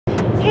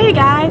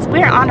guys,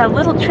 we're on a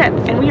little trip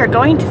and we are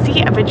going to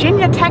see a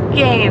Virginia Tech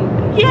game.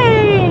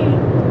 Yay!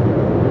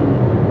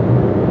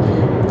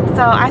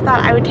 So I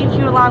thought I would take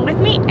you along with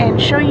me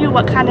and show you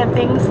what kind of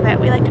things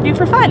that we like to do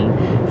for fun.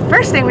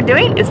 First thing we're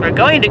doing is we're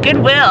going to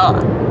Goodwill.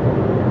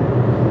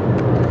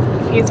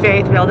 He's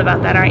very thrilled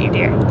about that, aren't you,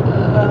 dear?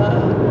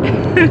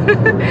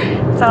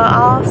 So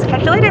I'll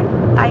catch you later.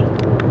 Bye.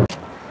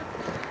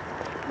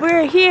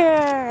 We're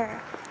here.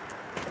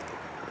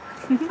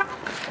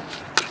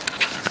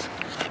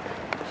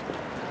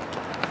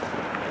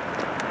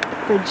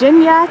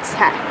 Virginia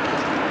Tech.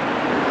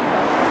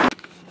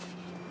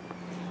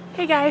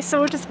 Hey guys, so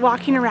we're just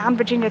walking around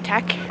Virginia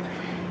Tech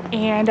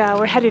and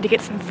we're headed to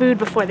get some food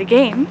before the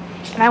game.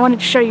 And I wanted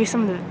to show you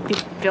some of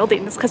these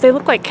buildings because they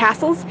look like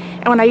castles.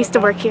 And when I used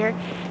to work here,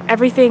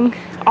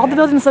 all the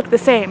buildings look the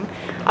same.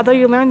 Although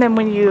you learn them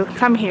when you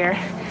come here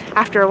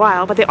after a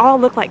while, but they all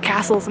look like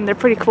castles and they're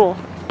pretty cool.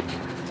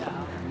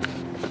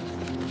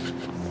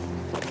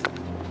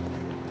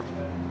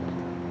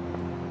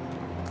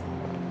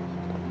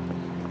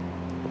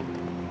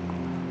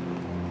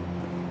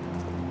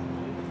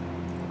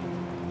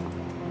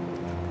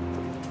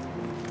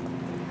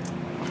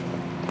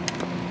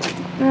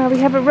 Now we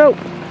have a rope.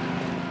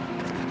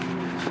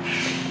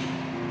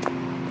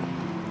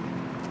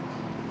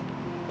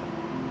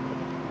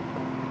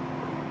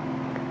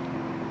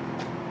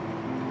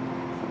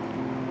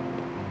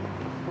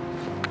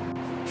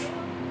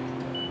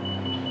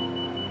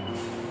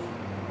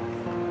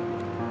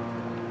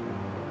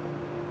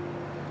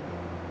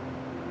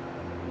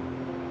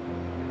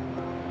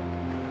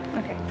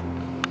 Okay.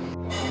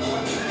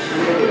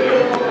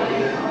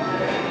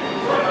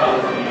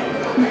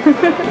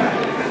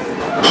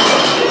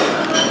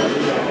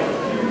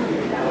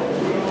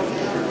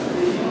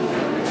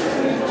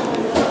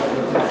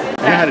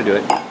 I know how to do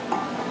it.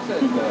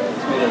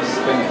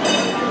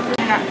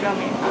 You're not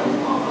filming.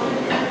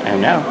 I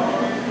am now.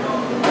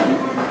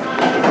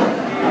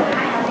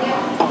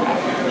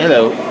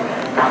 Hello.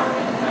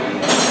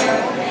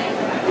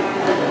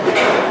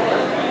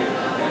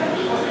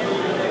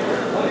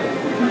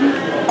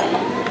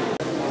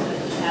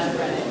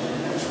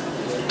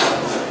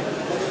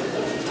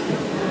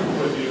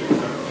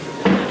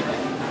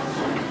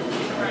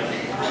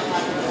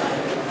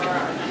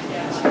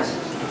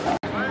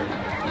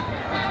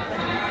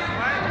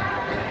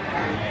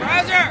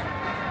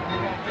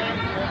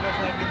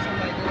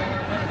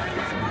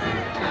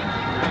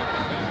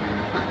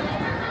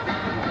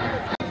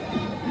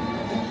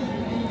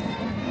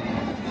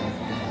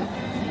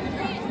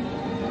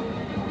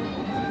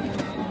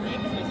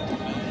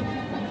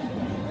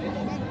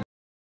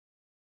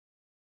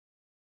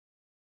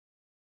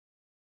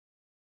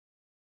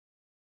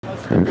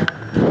 Okay.